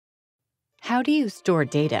How do you store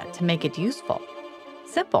data to make it useful?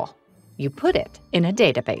 Simple. You put it in a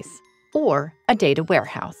database, or a data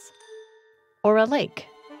warehouse, or a lake.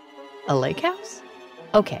 A lakehouse?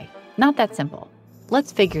 Okay, not that simple.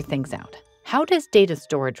 Let's figure things out. How does data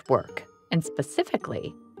storage work? And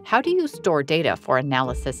specifically, how do you store data for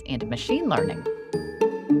analysis and machine learning?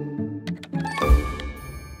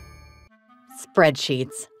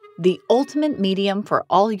 Spreadsheets, the ultimate medium for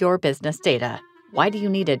all your business data. Why do you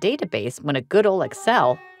need a database when a good old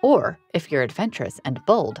Excel, or if you're adventurous and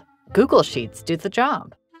bold, Google Sheets do the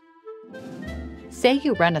job? Say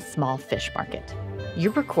you run a small fish market.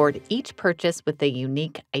 You record each purchase with a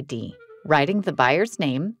unique ID, writing the buyer's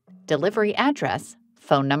name, delivery address,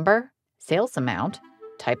 phone number, sales amount,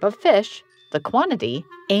 type of fish, the quantity,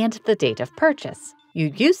 and the date of purchase.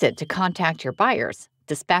 You use it to contact your buyers,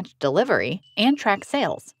 dispatch delivery, and track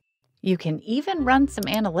sales. You can even run some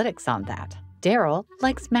analytics on that. Daryl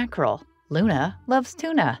likes mackerel, Luna loves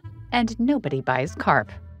tuna, and nobody buys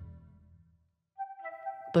carp.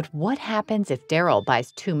 But what happens if Daryl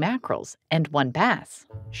buys 2 mackerels and 1 bass?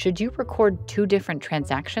 Should you record 2 different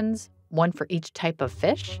transactions, one for each type of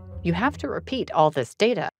fish? You have to repeat all this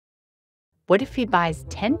data. What if he buys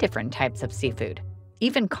 10 different types of seafood,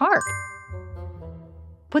 even carp?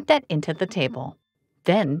 Put that into the table.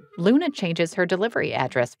 Then, Luna changes her delivery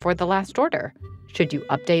address for the last order. Should you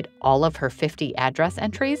update all of her 50 address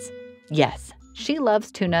entries? Yes, she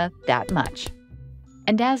loves tuna that much.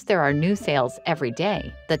 And as there are new sales every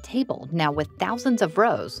day, the table, now with thousands of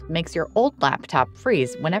rows, makes your old laptop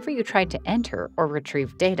freeze whenever you try to enter or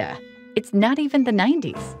retrieve data. It's not even the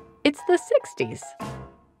 90s. It's the 60s.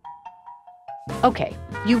 Okay,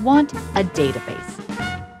 you want a database.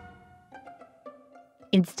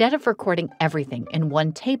 Instead of recording everything in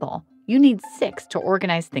one table, you need 6 to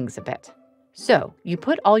organize things a bit. So, you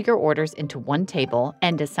put all your orders into one table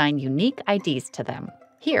and assign unique IDs to them.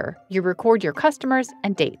 Here, you record your customers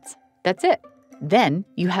and dates. That's it. Then,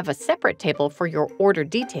 you have a separate table for your order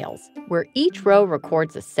details, where each row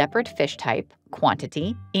records a separate fish type,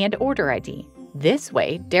 quantity, and order ID. This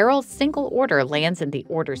way, Daryl's single order lands in the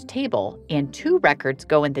orders table, and 2 records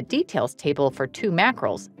go in the details table for 2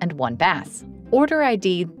 mackerels and 1 bass. Order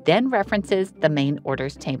ID then references the main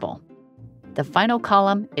orders table. The final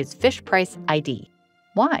column is fish price ID.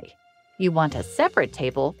 Why? You want a separate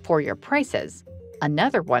table for your prices,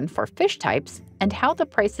 another one for fish types, and how the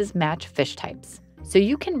prices match fish types. So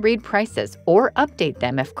you can read prices or update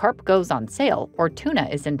them if carp goes on sale or tuna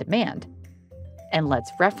is in demand. And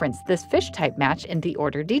let's reference this fish type match in the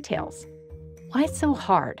order details. Why so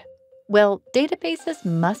hard? Well, databases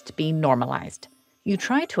must be normalized. You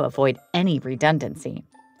try to avoid any redundancy.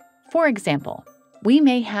 For example, we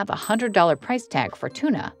may have a $100 price tag for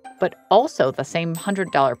tuna, but also the same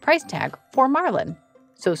 $100 price tag for marlin.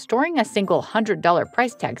 So storing a single $100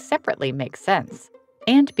 price tag separately makes sense.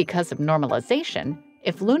 And because of normalization,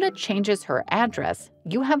 if Luna changes her address,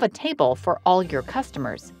 you have a table for all your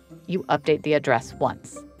customers. You update the address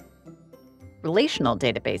once. Relational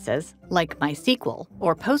databases, like MySQL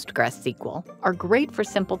or PostgreSQL, are great for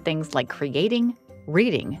simple things like creating,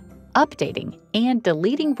 reading, updating, and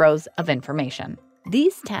deleting rows of information.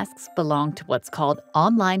 These tasks belong to what's called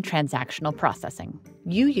online transactional processing.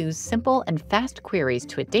 You use simple and fast queries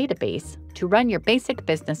to a database to run your basic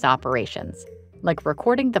business operations, like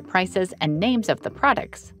recording the prices and names of the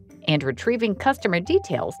products, and retrieving customer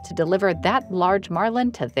details to deliver that large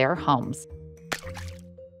marlin to their homes.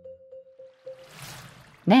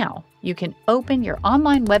 Now, you can open your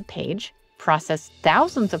online web page, process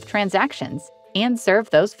thousands of transactions, and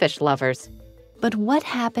serve those fish lovers. But what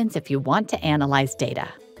happens if you want to analyze data?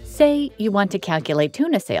 Say you want to calculate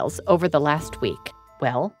tuna sales over the last week.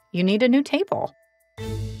 Well, you need a new table.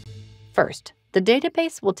 First, the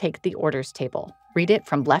database will take the orders table, read it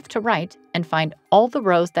from left to right, and find all the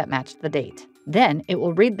rows that match the date. Then it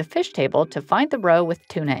will read the fish table to find the row with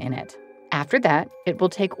tuna in it. After that, it will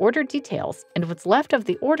take order details and what's left of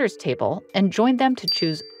the orders table and join them to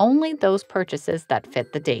choose only those purchases that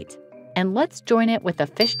fit the date. And let's join it with a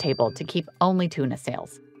fish table to keep only tuna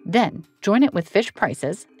sales. Then, join it with fish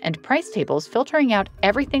prices and price tables filtering out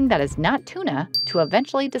everything that is not tuna to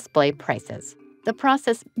eventually display prices. The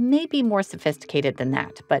process may be more sophisticated than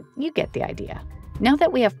that, but you get the idea. Now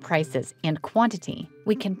that we have prices and quantity,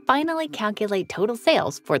 we can finally calculate total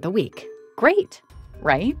sales for the week. Great,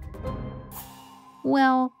 right?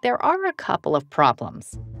 Well, there are a couple of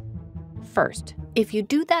problems. First, if you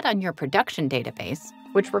do that on your production database,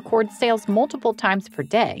 which records sales multiple times per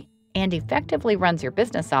day and effectively runs your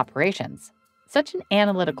business operations, Such an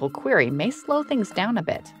analytical query may slow things down a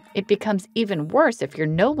bit. It becomes even worse if you're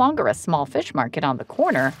no longer a small fish market on the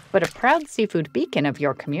corner, but a proud seafood beacon of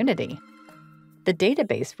your community. The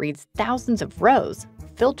database reads thousands of rows,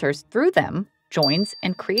 filters through them, joins,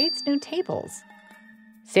 and creates new tables.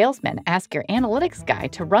 Salesmen ask your analytics guy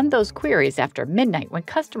to run those queries after midnight when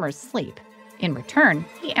customers sleep. In return,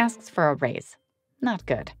 he asks for a raise. Not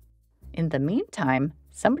good. In the meantime,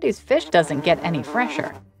 somebody's fish doesn't get any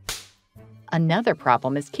fresher. Another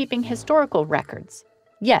problem is keeping historical records.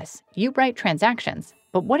 Yes, you write transactions,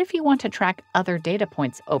 but what if you want to track other data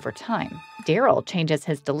points over time? Daryl changes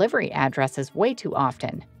his delivery addresses way too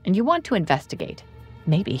often, and you want to investigate.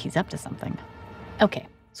 Maybe he's up to something. Okay,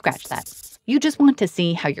 scratch that. You just want to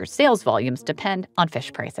see how your sales volumes depend on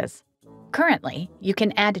fish prices. Currently, you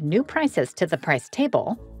can add new prices to the price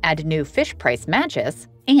table, add new fish price matches,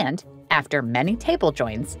 and, after many table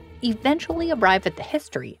joins, eventually arrive at the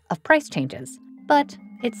history of price changes. But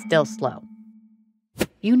it's still slow.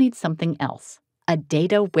 You need something else: a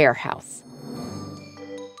data warehouse.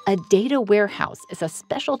 A data warehouse is a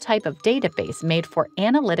special type of database made for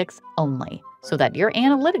analytics only, so that your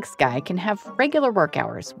analytics guy can have regular work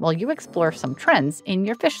hours while you explore some trends in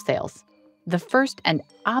your fish sales. The first and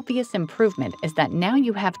obvious improvement is that now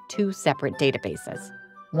you have two separate databases,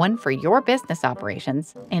 one for your business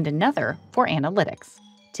operations and another for analytics.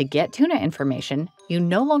 To get tuna information, you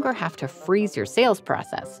no longer have to freeze your sales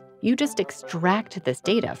process. You just extract this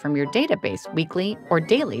data from your database weekly or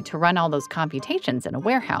daily to run all those computations in a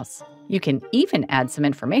warehouse. You can even add some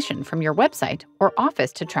information from your website or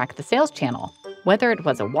office to track the sales channel, whether it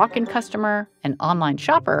was a walk-in customer, an online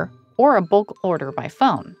shopper, or a bulk order by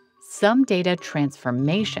phone. Some data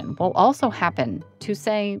transformation will also happen to,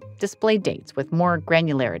 say, display dates with more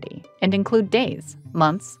granularity and include days,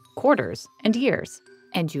 months, quarters, and years.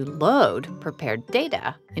 And you load prepared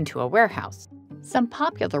data into a warehouse. Some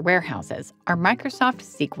popular warehouses are Microsoft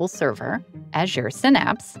SQL Server, Azure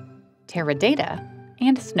Synapse, Teradata,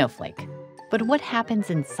 and Snowflake. But what happens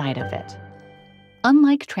inside of it?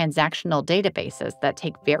 Unlike transactional databases that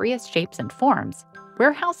take various shapes and forms,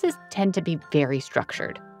 warehouses tend to be very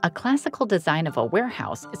structured. A classical design of a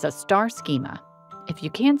warehouse is a star schema. If you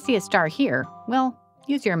can't see a star here, well,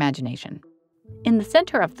 use your imagination. In the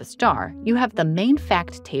center of the star, you have the main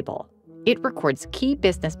fact table. It records key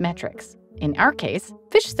business metrics, in our case,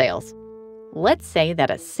 fish sales. Let's say that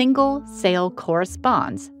a single sale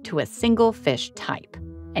corresponds to a single fish type.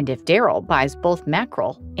 And if Daryl buys both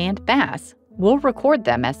mackerel and bass, we'll record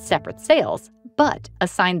them as separate sales, but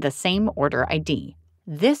assign the same order ID.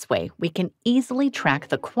 This way, we can easily track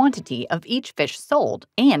the quantity of each fish sold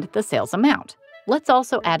and the sales amount. Let's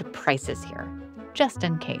also add prices here, just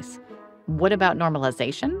in case. What about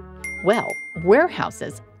normalization? Well,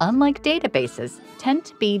 warehouses, unlike databases, tend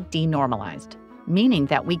to be denormalized, meaning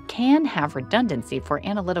that we can have redundancy for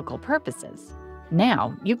analytical purposes.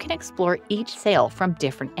 Now, you can explore each sale from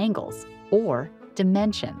different angles, or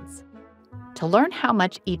dimensions. To learn how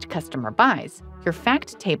much each customer buys, your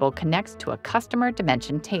fact table connects to a customer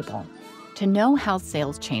dimension table. To know how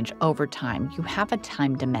sales change over time, you have a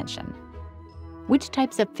time dimension. Which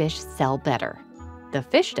types of fish sell better? The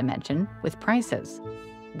fish dimension with prices.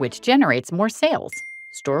 Which generates more sales?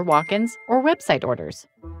 Store walk-ins or website orders?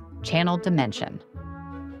 Channel dimension.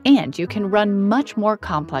 And you can run much more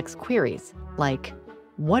complex queries, like,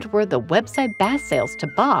 what were the website bass sales to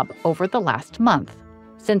Bob over the last month?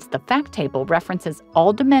 Since the fact table references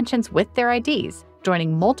all dimensions with their IDs,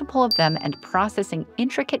 joining multiple of them and processing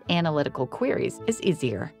intricate analytical queries is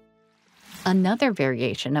easier. Another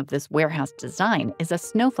variation of this warehouse design is a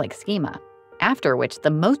snowflake schema, after which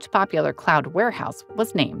the most popular cloud warehouse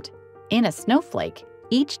was named. In a snowflake,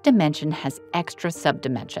 each dimension has extra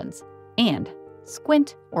subdimensions, and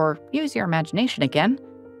squint or use your imagination again,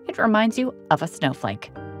 it reminds you of a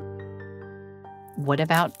snowflake. What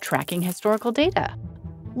about tracking historical data?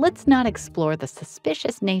 Let's not explore the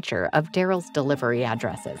suspicious nature of Daryl's delivery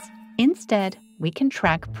addresses. Instead, we can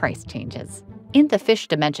track price changes. In the fish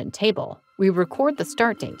dimension table, we record the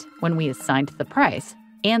start date when we assigned the price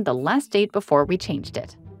and the last date before we changed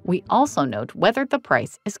it. We also note whether the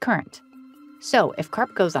price is current. So if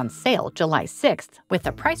carp goes on sale July 6th with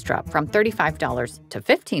a price drop from $35 to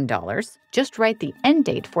 $15, just write the end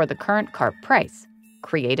date for the current carp price,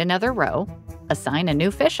 create another row, assign a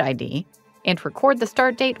new fish ID, and record the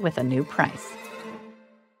start date with a new price.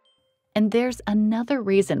 And there's another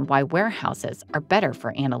reason why warehouses are better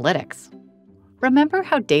for analytics. Remember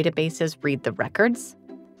how databases read the records?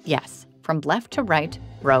 Yes, from left to right,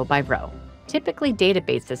 row by row. Typically,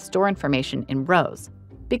 databases store information in rows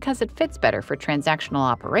because it fits better for transactional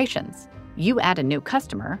operations. You add a new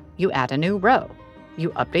customer, you add a new row. You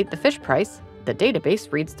update the fish price, the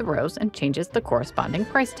database reads the rows and changes the corresponding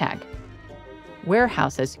price tag.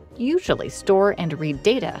 Warehouses usually store and read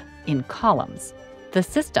data in columns. The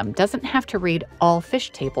system doesn't have to read all fish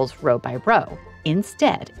tables row by row.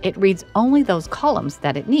 Instead, it reads only those columns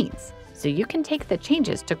that it needs. So you can take the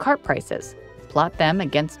changes to carp prices, plot them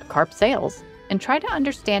against carp sales, and try to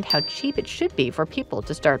understand how cheap it should be for people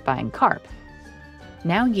to start buying carp.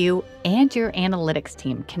 Now you and your analytics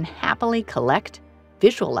team can happily collect,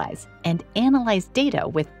 visualize, and analyze data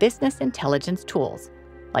with business intelligence tools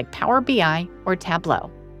like Power BI or Tableau.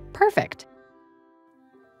 Perfect!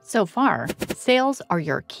 So far, sales are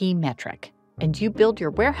your key metric, and you build your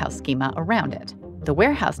warehouse schema around it. The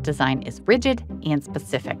warehouse design is rigid and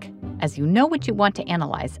specific, as you know what you want to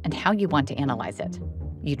analyze and how you want to analyze it.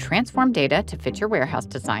 You transform data to fit your warehouse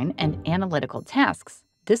design and analytical tasks.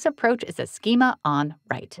 This approach is a schema on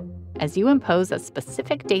right, as you impose a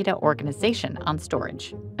specific data organization on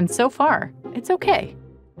storage. And so far, it's okay.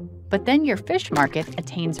 But then your fish market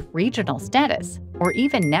attains regional status, or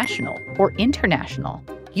even national or international.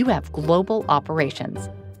 You have global operations,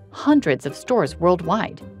 hundreds of stores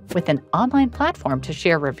worldwide, with an online platform to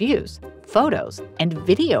share reviews, photos, and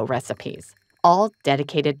video recipes, all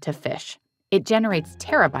dedicated to fish. It generates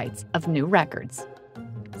terabytes of new records.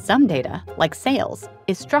 Some data, like sales,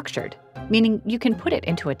 is structured, meaning you can put it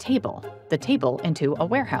into a table, the table into a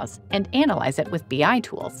warehouse, and analyze it with BI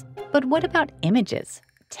tools. But what about images,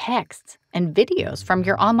 texts, and videos from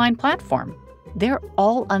your online platform? They're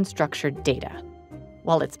all unstructured data.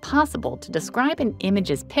 While it's possible to describe an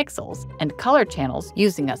image's pixels and color channels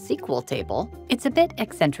using a SQL table, it's a bit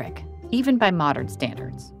eccentric, even by modern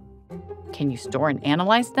standards. Can you store and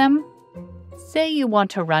analyze them? Say you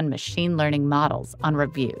want to run machine learning models on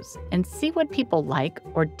reviews and see what people like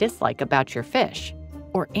or dislike about your fish,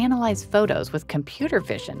 or analyze photos with computer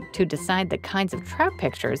vision to decide the kinds of trout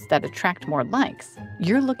pictures that attract more likes.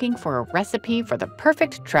 You're looking for a recipe for the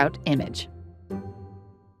perfect trout image.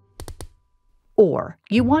 Or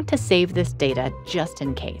you want to save this data just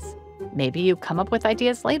in case. Maybe you come up with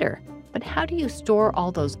ideas later, but how do you store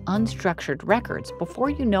all those unstructured records before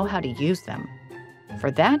you know how to use them?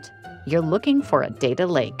 For that, you're looking for a data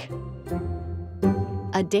lake.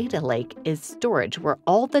 A data lake is storage where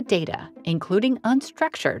all the data, including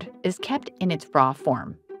unstructured, is kept in its raw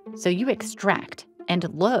form. So you extract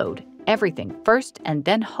and load everything first and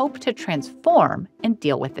then hope to transform and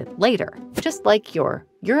deal with it later, just like your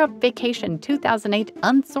Europe Vacation 2008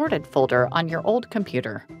 unsorted folder on your old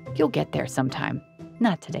computer. You'll get there sometime.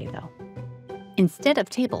 Not today, though. Instead of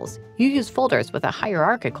tables, you use folders with a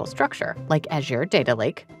hierarchical structure, like Azure Data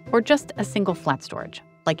Lake, or just a single flat storage,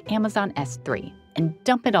 like Amazon S3, and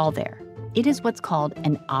dump it all there. It is what's called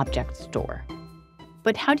an object store.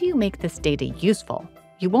 But how do you make this data useful?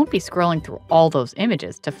 You won't be scrolling through all those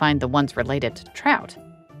images to find the ones related to trout.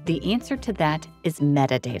 The answer to that is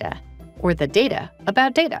metadata, or the data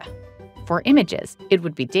about data. For images, it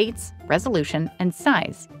would be dates, resolution, and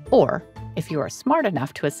size, or if you are smart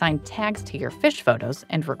enough to assign tags to your fish photos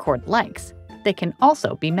and record likes, they can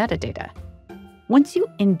also be metadata. Once you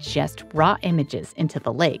ingest raw images into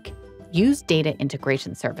the lake, use data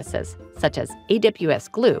integration services such as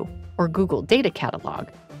AWS Glue or Google Data Catalog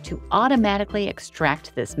to automatically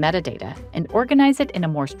extract this metadata and organize it in a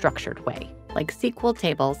more structured way, like SQL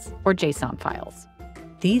tables or JSON files.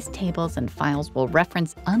 These tables and files will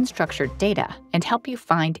reference unstructured data and help you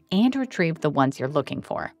find and retrieve the ones you're looking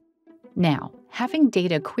for. Now, having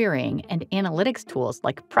data querying and analytics tools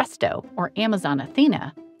like Presto or Amazon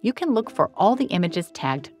Athena, you can look for all the images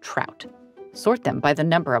tagged trout, sort them by the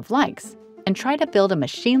number of likes, and try to build a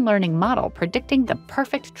machine learning model predicting the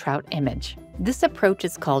perfect trout image. This approach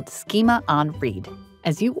is called schema on read,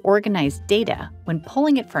 as you organize data when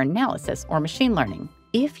pulling it for analysis or machine learning.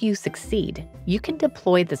 If you succeed, you can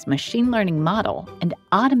deploy this machine learning model and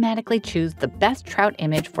automatically choose the best trout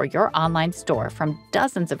image for your online store from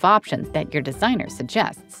dozens of options that your designer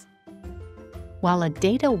suggests. While a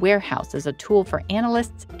data warehouse is a tool for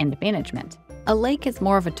analysts and management, a lake is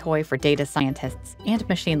more of a toy for data scientists and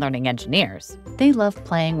machine learning engineers. They love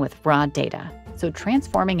playing with raw data, so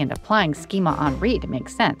transforming and applying schema on read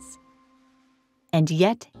makes sense. And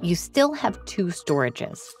yet, you still have two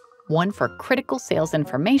storages, one for critical sales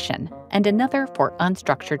information and another for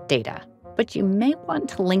unstructured data. But you may want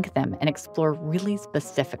to link them and explore really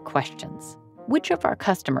specific questions. Which of our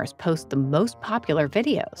customers post the most popular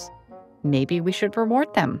videos? Maybe we should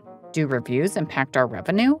reward them. Do reviews impact our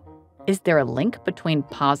revenue? Is there a link between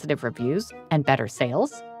positive reviews and better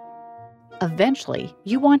sales? Eventually,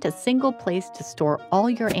 you want a single place to store all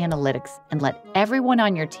your analytics and let everyone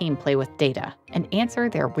on your team play with data and answer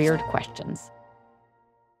their weird questions.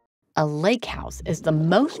 A lakehouse is the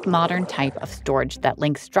most modern type of storage that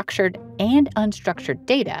links structured and unstructured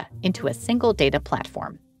data into a single data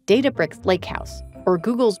platform. Databricks Lakehouse or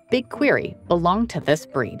Google's BigQuery belong to this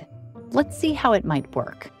breed. Let's see how it might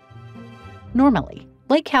work. Normally,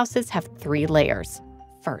 lakehouses have 3 layers.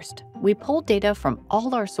 First, we pull data from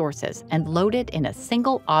all our sources and load it in a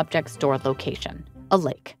single object store location, a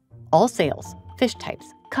lake. All sales, fish types,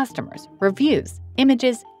 customers, reviews,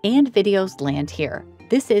 images, and videos land here.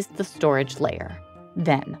 This is the storage layer.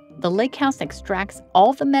 Then, the lakehouse extracts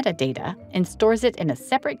all the metadata and stores it in a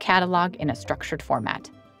separate catalog in a structured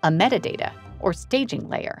format, a metadata or staging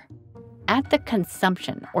layer. At the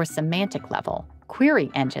consumption or semantic level,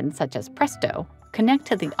 query engines such as Presto connect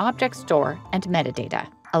to the object store and metadata,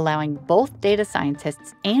 allowing both data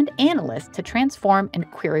scientists and analysts to transform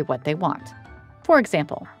and query what they want. For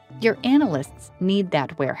example, your analysts need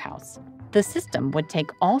that warehouse. The system would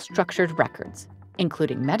take all structured records,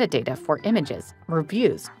 including metadata for images,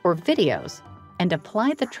 reviews, or videos, and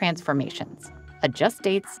apply the transformations, adjust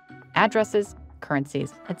dates, addresses,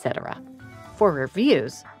 currencies, etc. For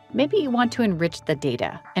reviews, maybe you want to enrich the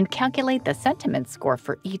data and calculate the sentiment score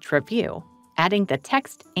for each review, adding the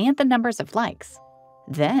text and the numbers of likes.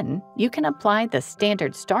 Then, you can apply the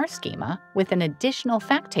standard star schema with an additional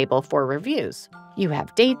fact table for reviews. You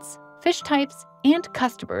have dates, fish types, and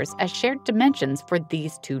customers as shared dimensions for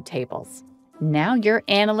these 2 tables. Now your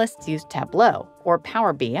analysts use Tableau or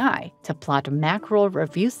Power BI to plot macro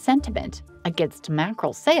review sentiment against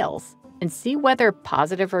macro sales and see whether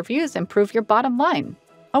positive reviews improve your bottom line.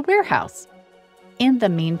 A warehouse. In the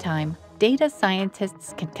meantime, data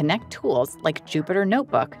scientists can connect tools like Jupyter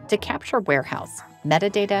Notebook to capture warehouse,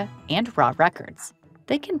 metadata, and raw records.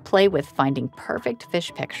 They can play with finding perfect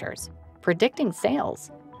fish pictures, predicting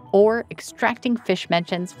sales, or extracting fish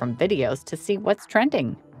mentions from videos to see what's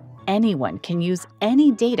trending. Anyone can use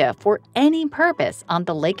any data for any purpose on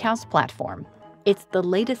the Lakehouse platform. It's the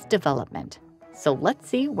latest development. So let's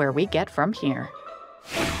see where we get from here.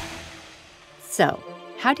 So,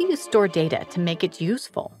 how do you store data to make it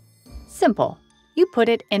useful? Simple. You put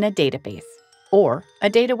it in a database, or a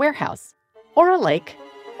data warehouse, or a lake,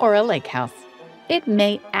 or a lakehouse. It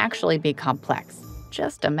may actually be complex,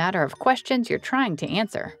 just a matter of questions you're trying to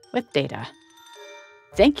answer with data.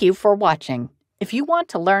 Thank you for watching. If you want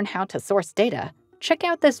to learn how to source data, check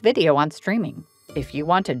out this video on streaming. If you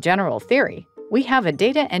want a general theory, we have a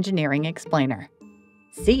data engineering explainer.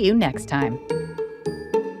 See you next time.